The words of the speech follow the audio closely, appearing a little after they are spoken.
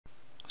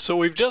So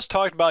we've just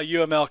talked about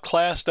UML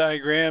class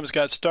diagrams,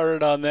 got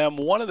started on them.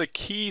 One of the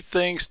key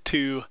things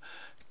to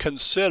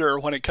consider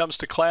when it comes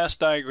to class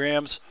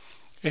diagrams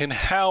and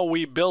how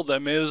we build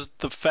them is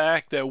the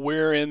fact that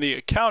we're in the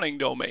accounting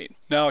domain.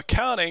 Now,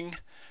 accounting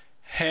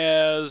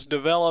has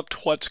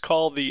developed what's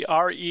called the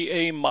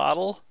REA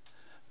model.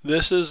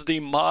 This is the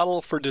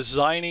model for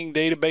designing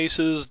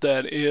databases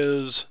that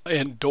is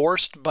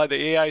endorsed by the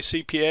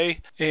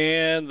AICPA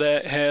and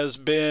that has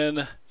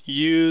been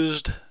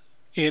used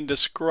in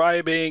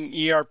describing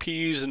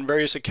ERPs and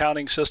various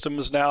accounting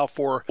systems now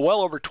for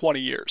well over 20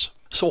 years.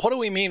 So what do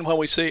we mean when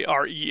we say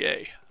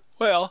REA?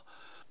 Well,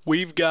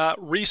 we've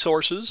got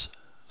resources.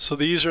 So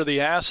these are the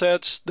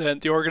assets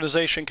that the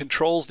organization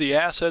controls, the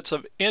assets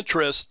of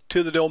interest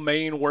to the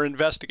domain we're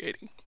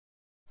investigating.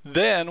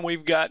 Then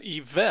we've got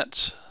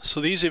events.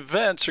 So these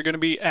events are going to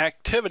be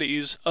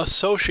activities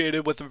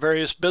associated with the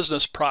various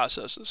business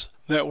processes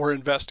that we're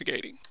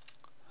investigating.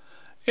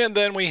 And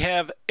then we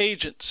have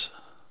agents.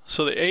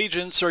 So the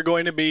agents are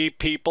going to be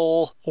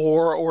people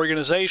or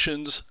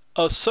organizations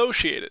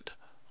associated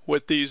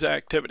with these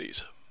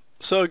activities.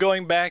 So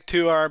going back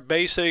to our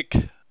basic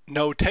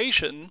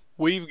notation,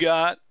 we've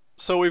got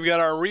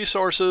our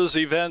resources,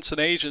 events,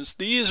 and agents.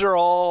 These are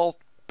all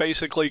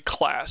basically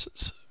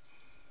classes.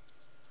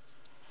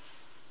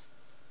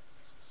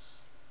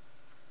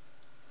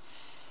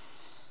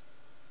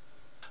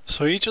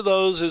 So each of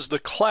those is the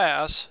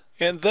class,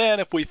 and then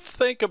if we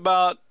think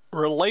about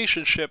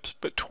relationships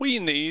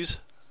between these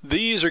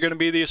are going to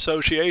be the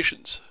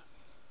associations.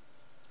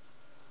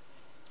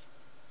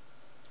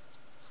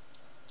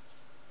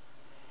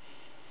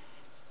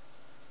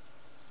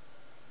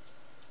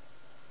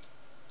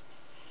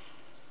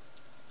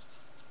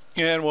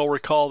 And we'll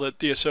recall that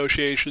the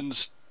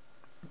associations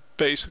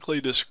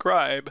basically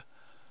describe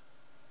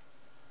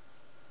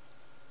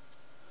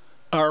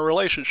our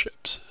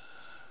relationships.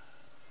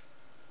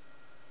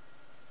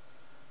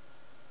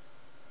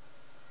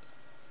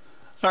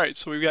 All right,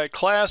 so we've got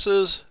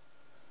classes,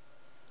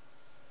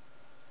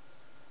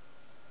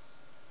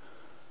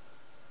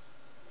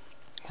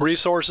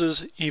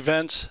 resources,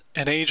 events,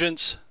 and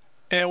agents,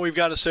 and we've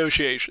got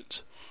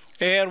associations.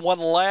 And one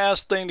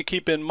last thing to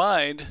keep in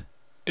mind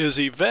is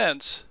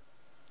events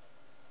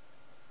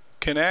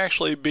can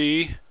actually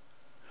be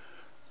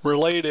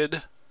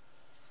related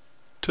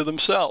to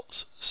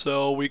themselves.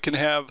 So we can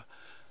have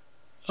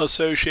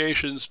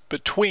associations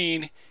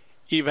between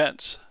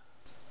events.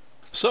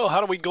 So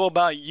how do we go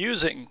about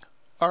using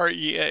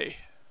REA?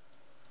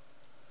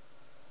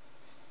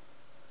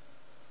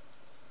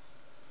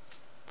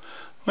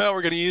 Well,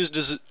 we're going to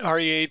use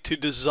REA to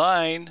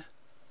design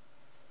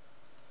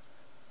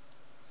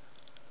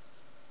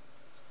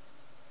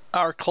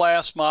our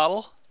class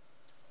model,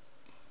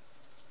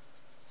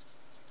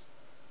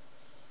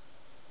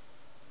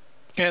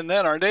 and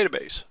then our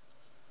database.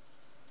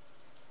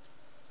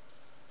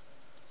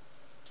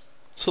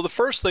 So the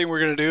first thing we're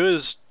going to do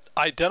is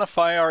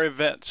identify our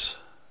events.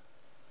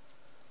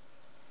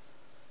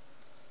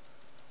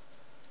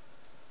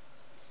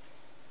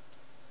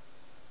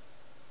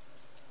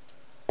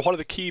 What are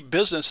the key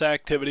business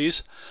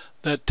activities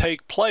that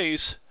take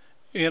place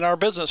in our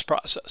business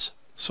process?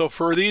 So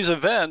for these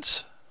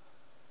events,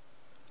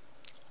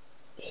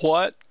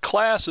 what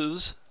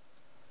classes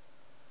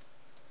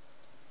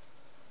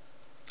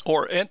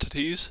or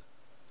entities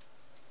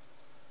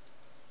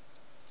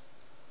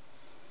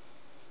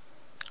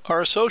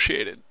are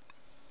associated?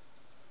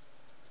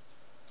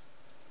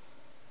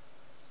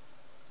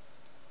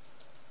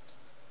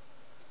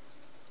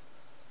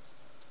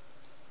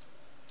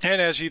 And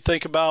as you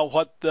think about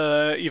what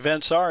the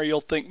events are,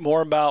 you'll think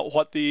more about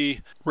what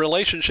the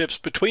relationships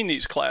between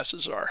these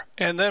classes are.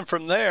 And then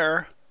from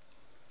there,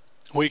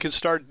 we can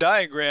start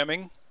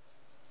diagramming,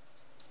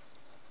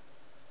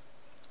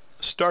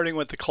 starting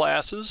with the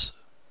classes,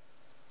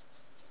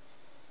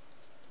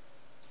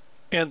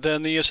 and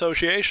then the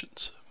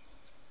associations.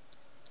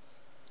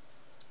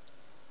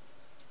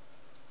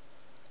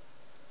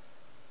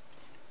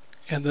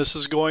 And this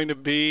is going to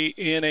be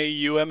in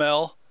a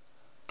UML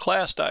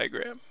class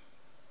diagram.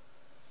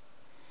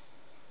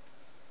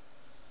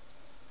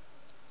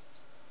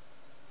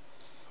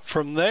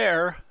 From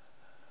there,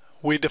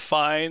 we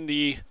define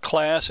the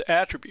class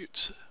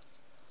attributes.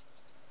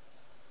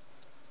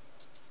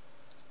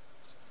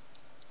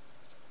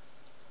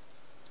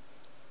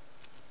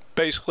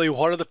 Basically,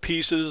 what are the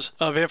pieces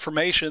of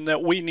information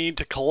that we need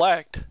to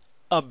collect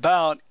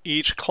about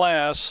each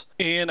class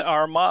in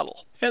our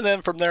model? And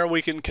then from there,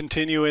 we can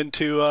continue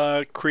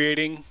into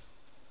creating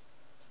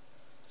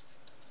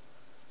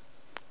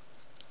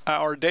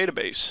our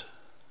database.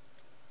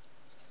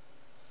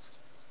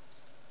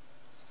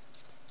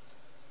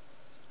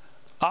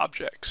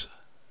 Objects.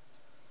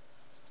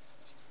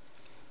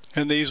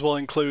 And these will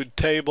include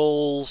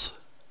tables,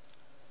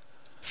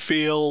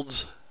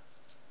 fields,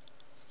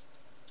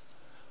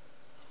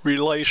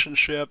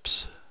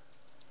 relationships,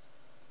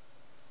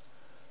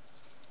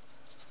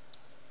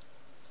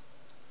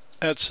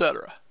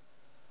 etc.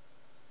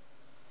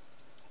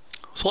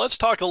 So let's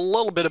talk a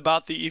little bit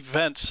about the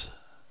events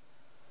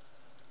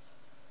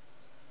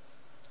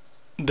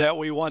that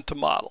we want to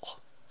model.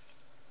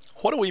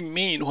 What do we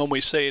mean when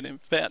we say an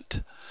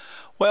event?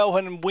 Well,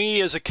 when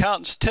we as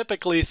accountants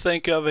typically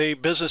think of a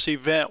business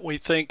event, we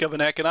think of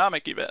an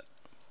economic event.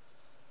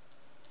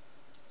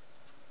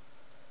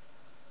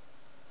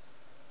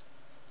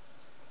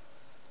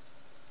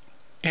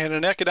 And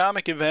an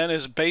economic event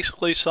is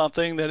basically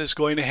something that is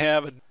going to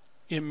have an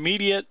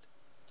immediate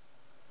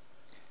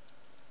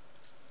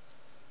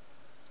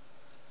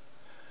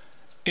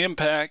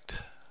impact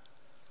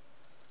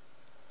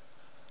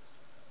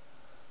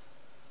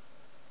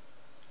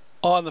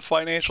on the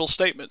financial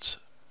statements.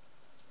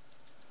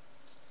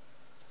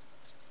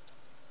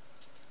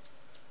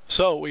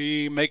 So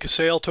we make a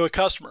sale to a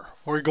customer.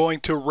 We're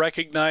going to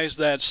recognize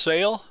that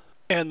sale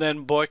and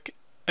then book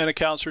an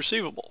accounts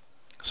receivable.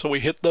 So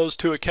we hit those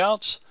two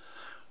accounts,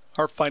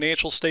 our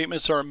financial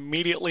statements are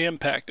immediately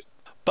impacted.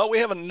 But we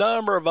have a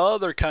number of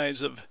other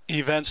kinds of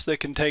events that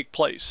can take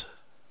place.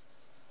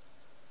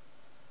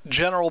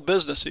 General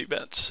business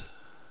events.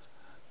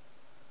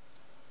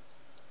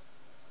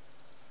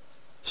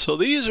 So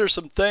these are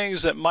some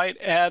things that might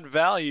add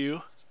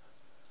value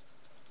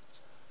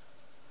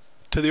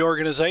to the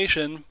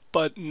organization,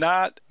 but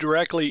not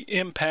directly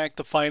impact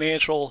the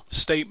financial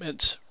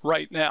statements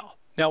right now.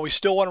 Now we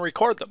still want to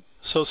record them.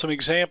 So some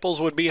examples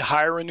would be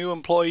hire a new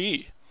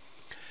employee,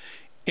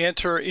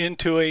 enter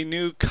into a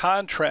new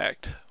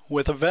contract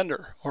with a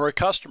vendor or a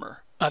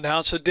customer,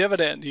 announce a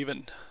dividend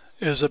even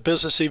is a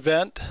business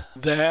event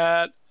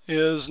that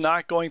is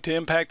not going to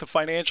impact the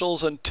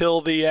financials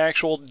until the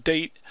actual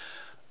date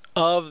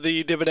of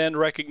the dividend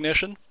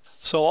recognition.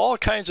 So all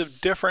kinds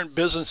of different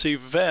business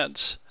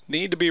events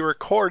need to be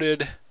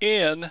recorded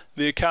in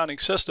the accounting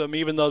system,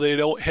 even though they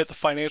don't hit the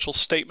financial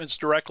statements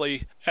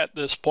directly at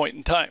this point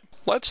in time.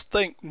 Let's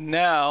think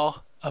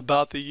now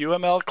about the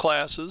UML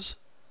classes.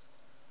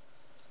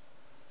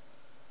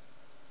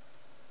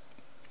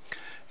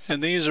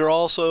 And these are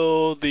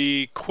also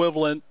the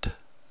equivalent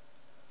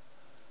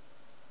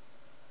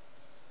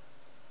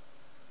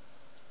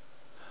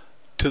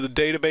to the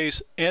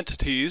database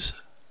entities.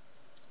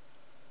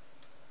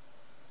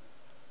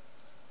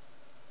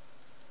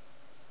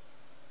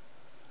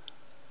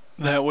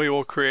 That we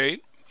will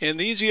create. And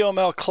these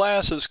UML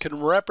classes can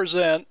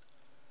represent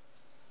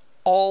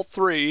all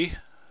three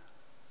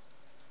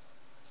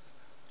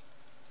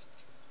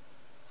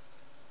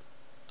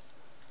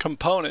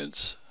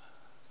components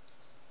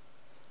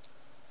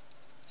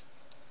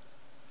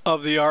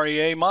of the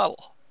REA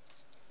model.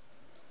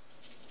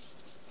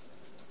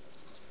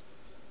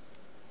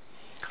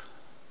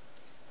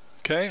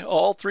 Okay,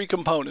 all three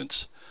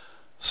components.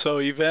 So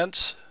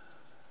events,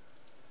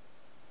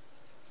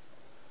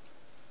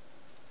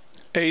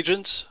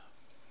 agents,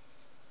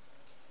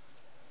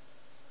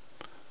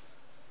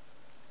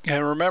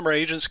 and remember,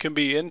 agents can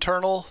be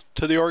internal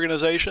to the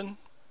organization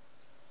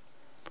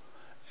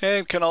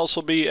and can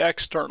also be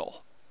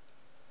external,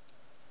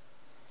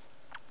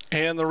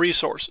 and the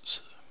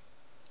resources.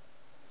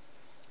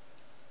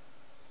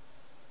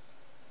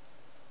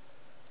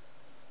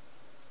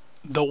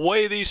 The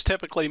way these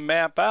typically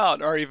map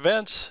out, our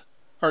events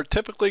are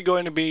typically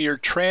going to be your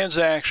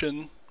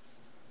transaction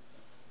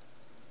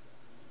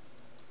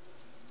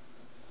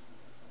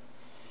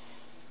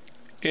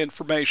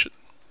information.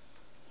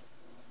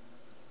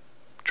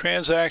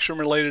 Transaction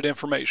related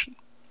information.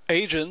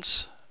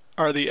 Agents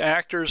are the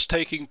actors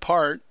taking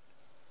part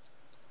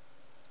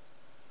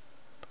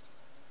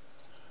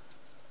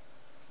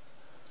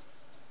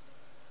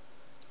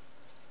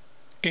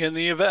in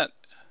the event.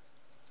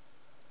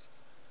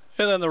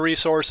 And then the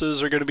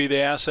resources are going to be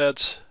the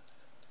assets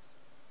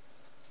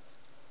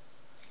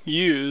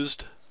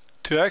used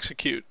to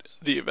execute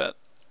the event.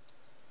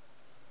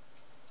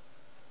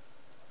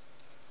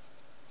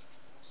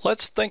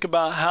 Let's think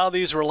about how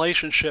these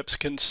relationships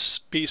can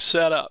be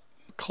set up.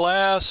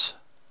 Class,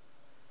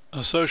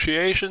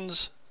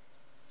 associations,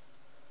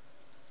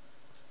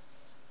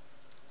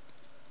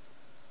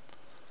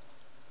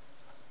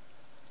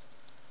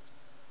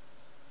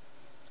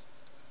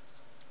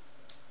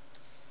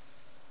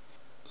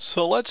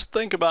 so let's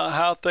think about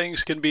how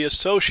things can be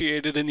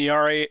associated in the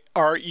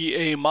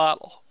REA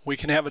model. We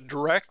can have a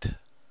direct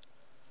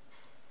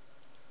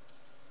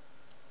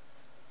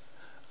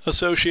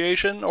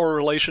association or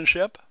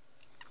relationship,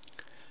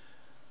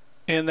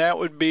 and that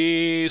would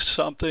be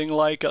something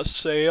like a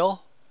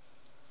sale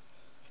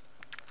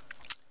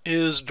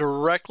is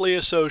directly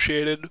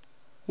associated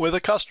with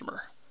a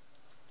customer.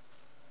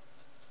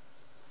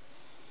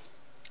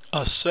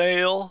 A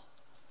sale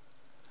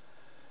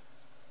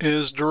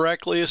is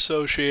directly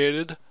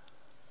associated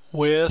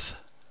with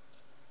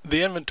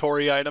the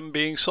inventory item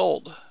being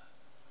sold.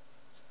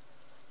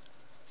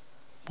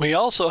 We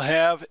also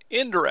have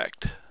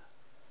indirect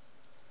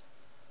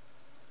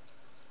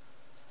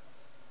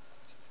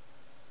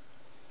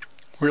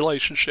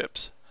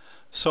relationships.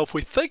 So if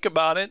we think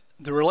about it,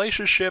 the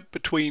relationship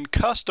between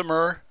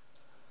customer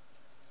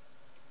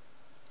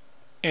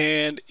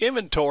and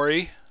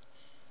inventory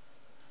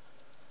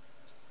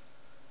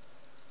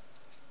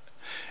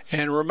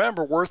And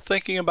remember, we're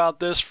thinking about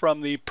this from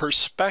the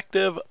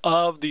perspective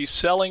of the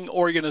selling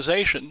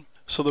organization.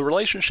 So the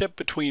relationship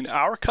between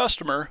our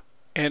customer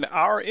and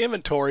our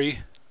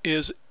inventory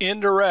is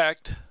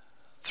indirect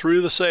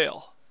through the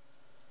sale.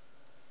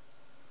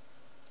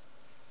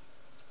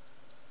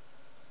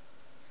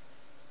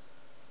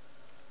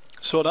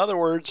 So in other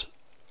words,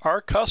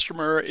 our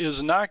customer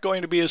is not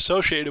going to be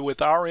associated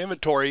with our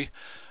inventory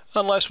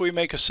unless we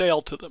make a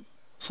sale to them.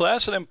 So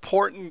that's an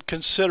important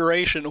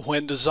consideration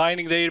when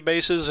designing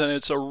databases, and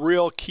it's a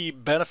real key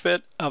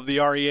benefit of the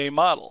REA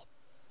model.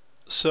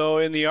 So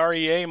in the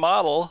REA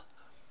model,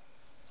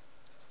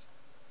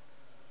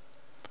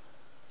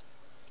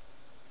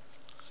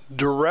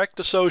 direct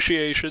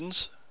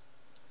associations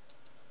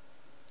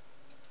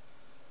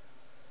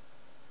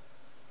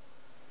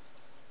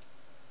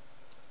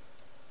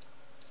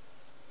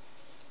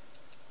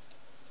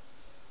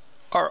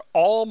are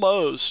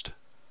almost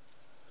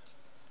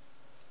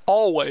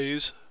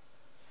always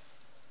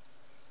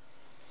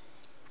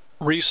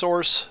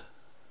resource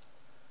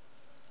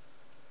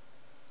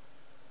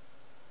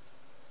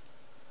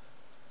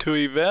to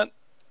event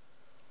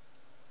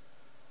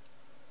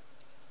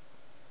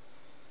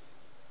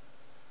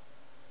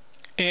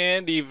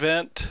and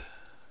event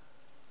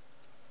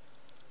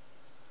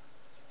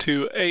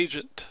to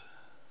agent.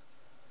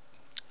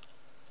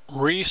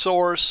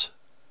 Resource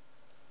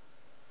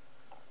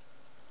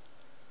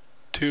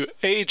to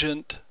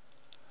agent,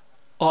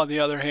 on the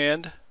other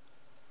hand,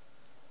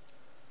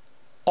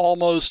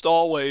 almost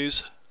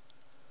always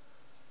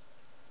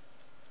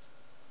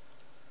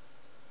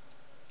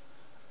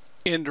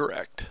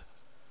indirect.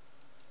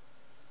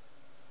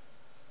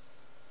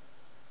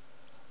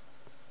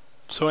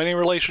 So any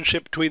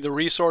relationship between the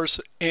resource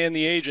and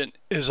the agent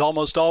is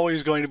almost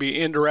always going to be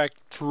indirect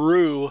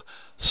through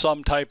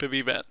some type of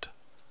event.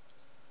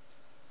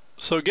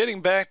 So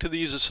getting back to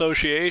these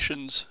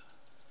associations,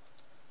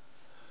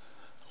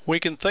 we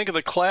can think of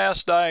the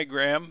class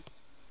diagram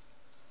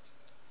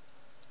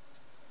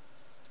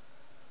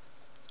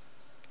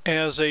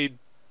as a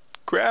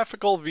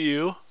graphical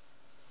view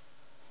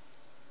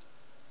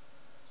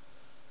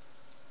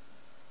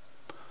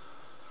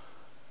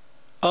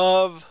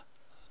of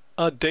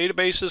a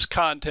database's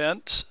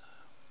contents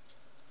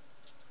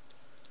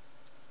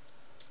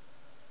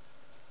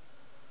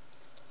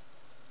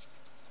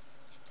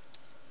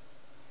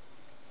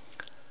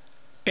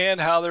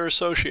and how they're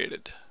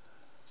associated.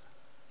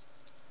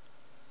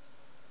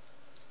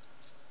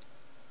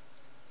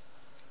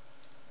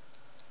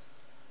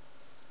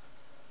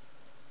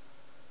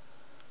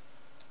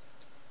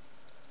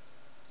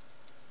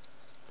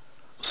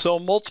 So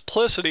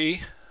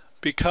multiplicity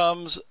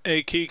becomes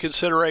a key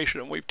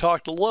consideration. We've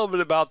talked a little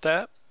bit about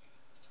that.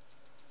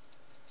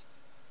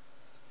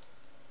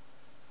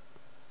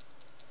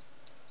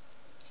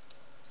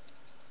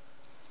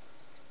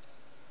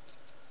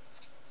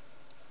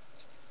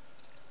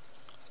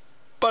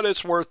 But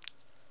it's worth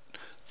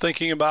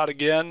thinking about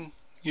again,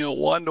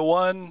 one to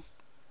one,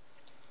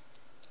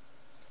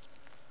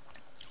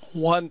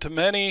 one to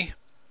many,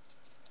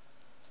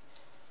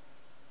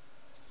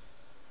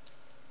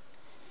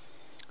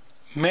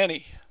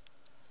 many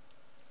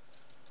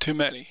to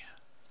many.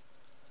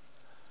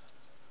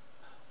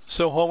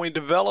 So when we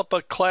develop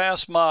a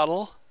class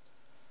model,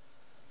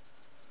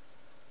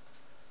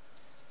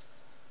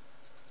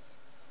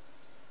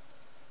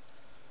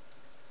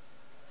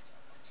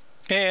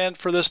 and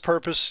for this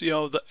purpose,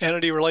 the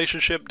entity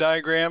relationship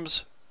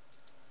diagrams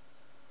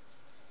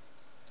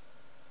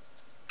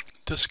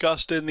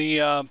discussed in the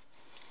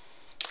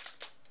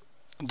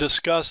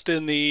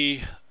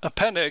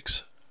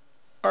appendix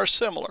are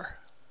similar.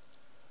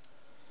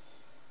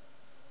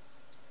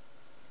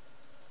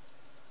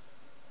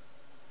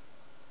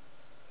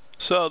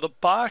 So the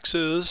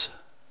boxes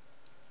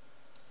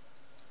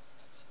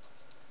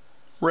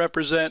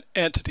represent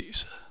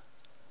entities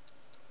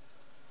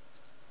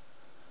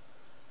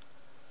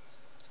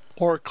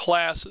or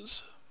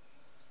classes.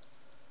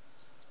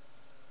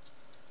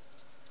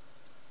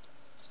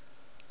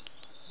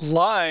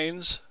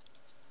 Lines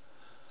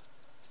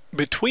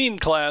between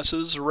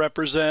classes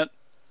represent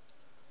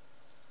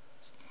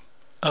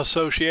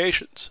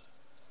associations.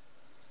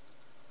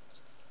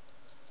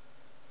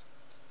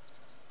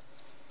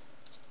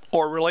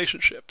 Or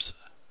relationships.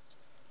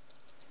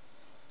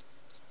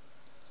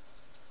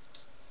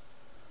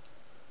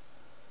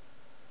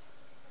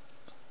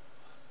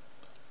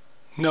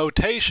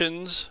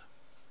 Notations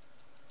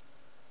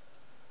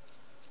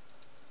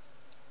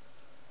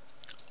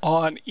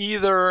on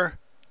either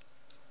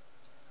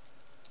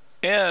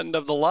end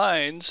of the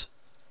lines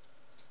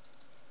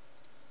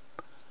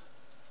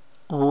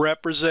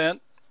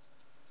represent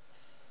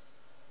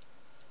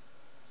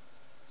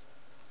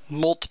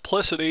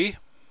multiplicity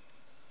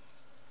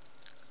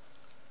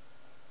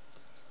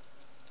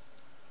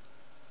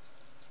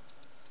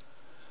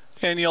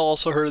and you'll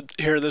also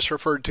hear this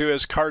referred to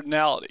as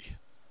cardinality.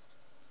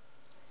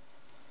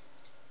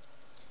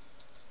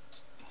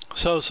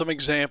 So some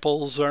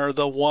examples are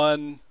the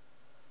one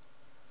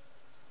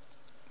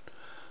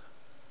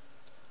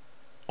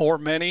or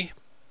many,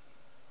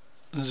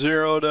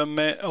 0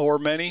 to or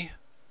many,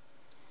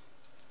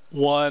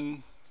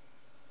 1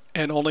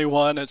 and only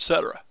 1,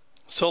 etc.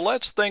 So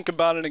let's think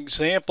about an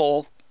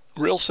example,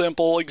 real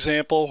simple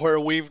example, where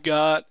we've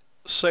got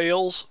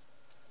sales,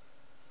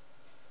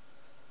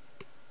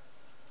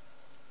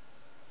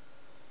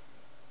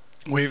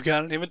 we've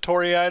got an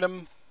inventory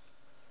item,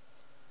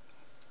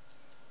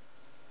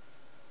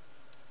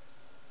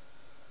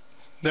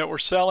 that we're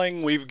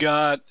selling, we've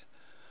got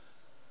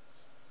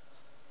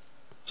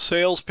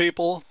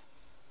salespeople,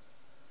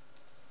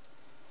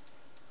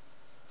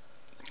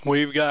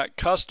 we've got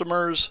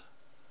customers,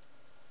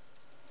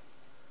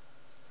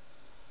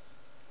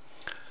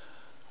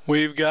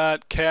 we've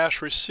got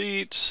cash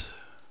receipts,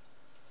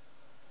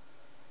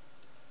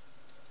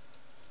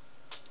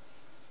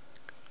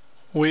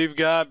 we've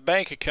got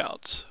bank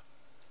accounts.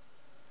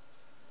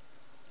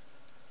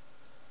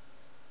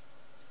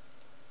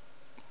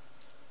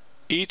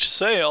 Each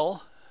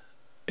sale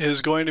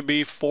is going to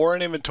be for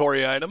an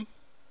inventory item,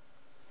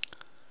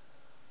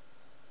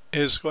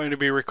 is going to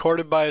be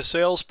recorded by a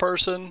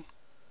salesperson,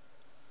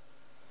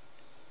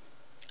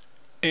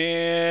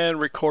 and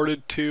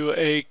recorded to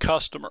a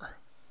customer.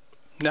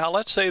 Now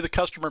let's say the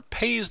customer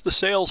pays the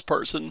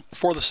salesperson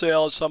for the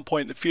sale at some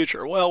point in the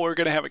future. Well, we're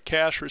going to have a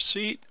cash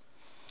receipt.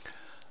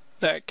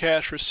 That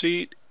cash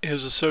receipt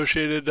is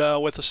associated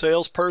with the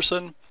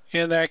salesperson,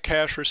 and that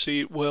cash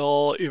receipt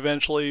will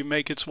eventually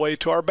make its way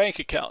to our bank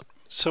account.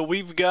 So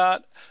we've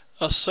got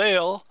a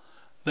sale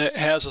that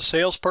has a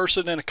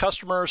salesperson and a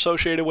customer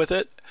associated with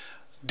it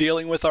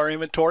dealing with our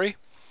inventory.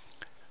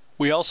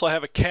 We also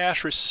have a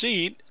cash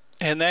receipt,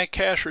 and that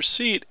cash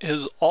receipt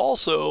is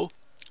also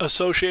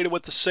associated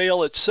with the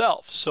sale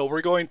itself. So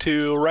we're going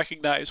to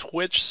recognize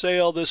which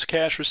sale this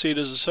cash receipt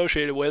is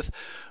associated with.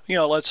 You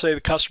know, let's say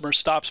the customer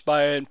stops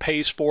by and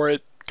pays for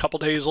it a couple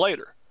days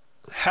later.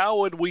 How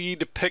would we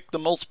depict the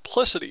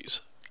multiplicities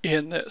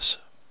in this?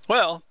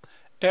 Well,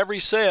 every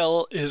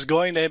sale is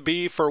going to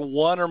be for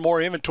one or more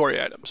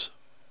inventory items,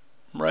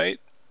 right?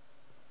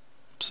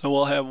 So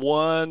we'll have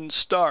 1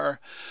 star,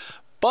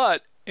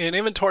 but an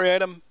inventory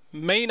item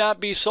may not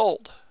be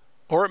sold,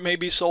 or it may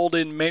be sold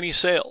in many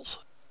sales.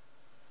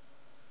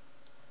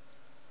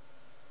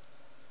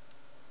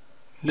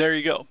 There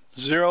you go.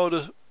 0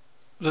 to,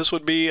 this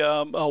would be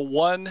a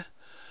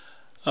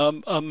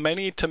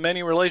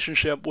many-to-many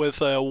relationship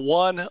with a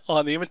 1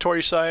 on the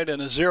inventory side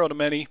and a 0 to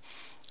many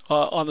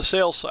on the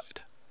sales side.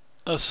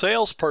 A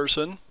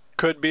salesperson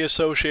could be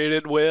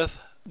associated with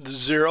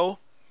 0,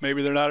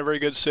 maybe they're not a very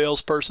good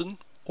salesperson,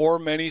 or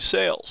many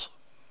sales.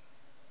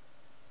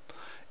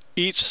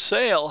 Each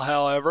sale,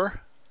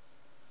 however,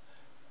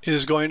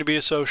 is going to be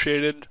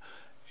associated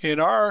in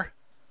our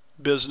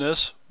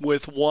business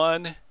with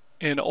 1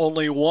 and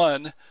only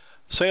 1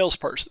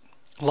 salesperson.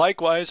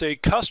 Likewise, a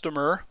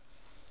customer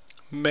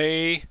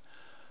may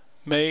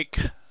make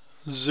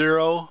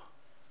 0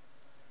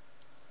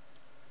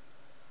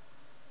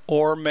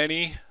 or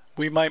many.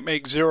 We might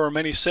make 0 or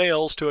many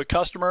sales to a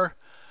customer,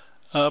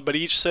 but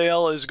each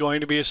sale is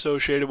going to be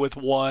associated with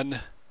 1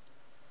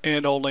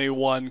 and only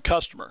 1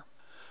 customer.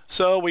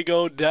 So we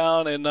go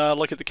down and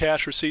look at the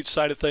cash receipt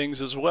side of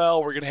things as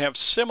well. We're going to have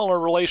similar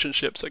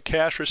relationships. A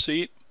cash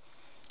receipt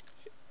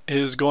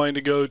is going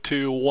to go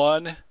to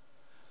 1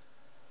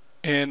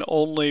 and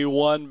only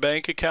 1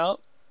 bank account,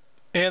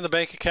 and the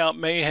bank account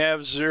may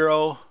have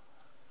 0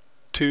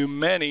 to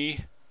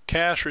many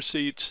cash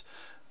receipts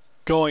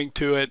going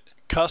to it.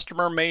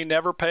 Customer may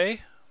never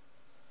pay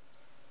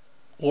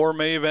or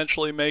may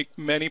eventually make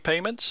many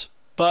payments,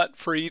 but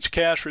for each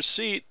cash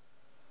receipt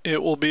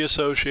it will be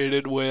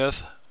associated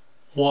with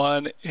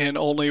 1 and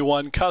only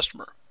 1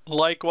 customer.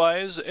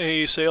 Likewise,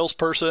 a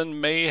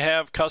salesperson may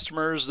have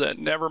customers that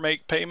never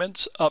make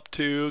payments up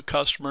to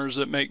customers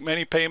that make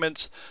many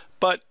payments,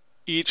 but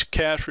each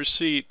cash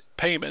receipt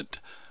payment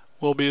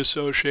will be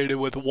associated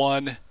with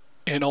 1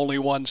 and only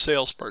 1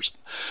 salesperson.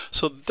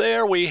 So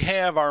there we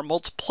have our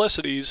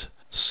multiplicities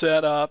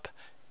set up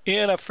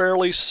in a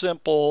fairly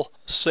simple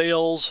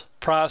sales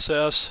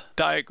process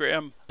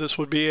diagram. This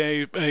would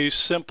be a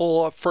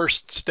simple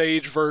first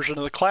stage version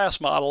of the class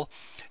model.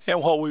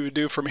 And what we would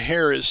do from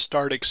here is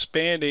start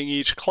expanding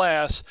each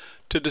class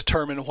to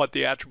determine what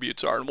the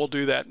attributes are, and we'll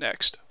do that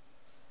next.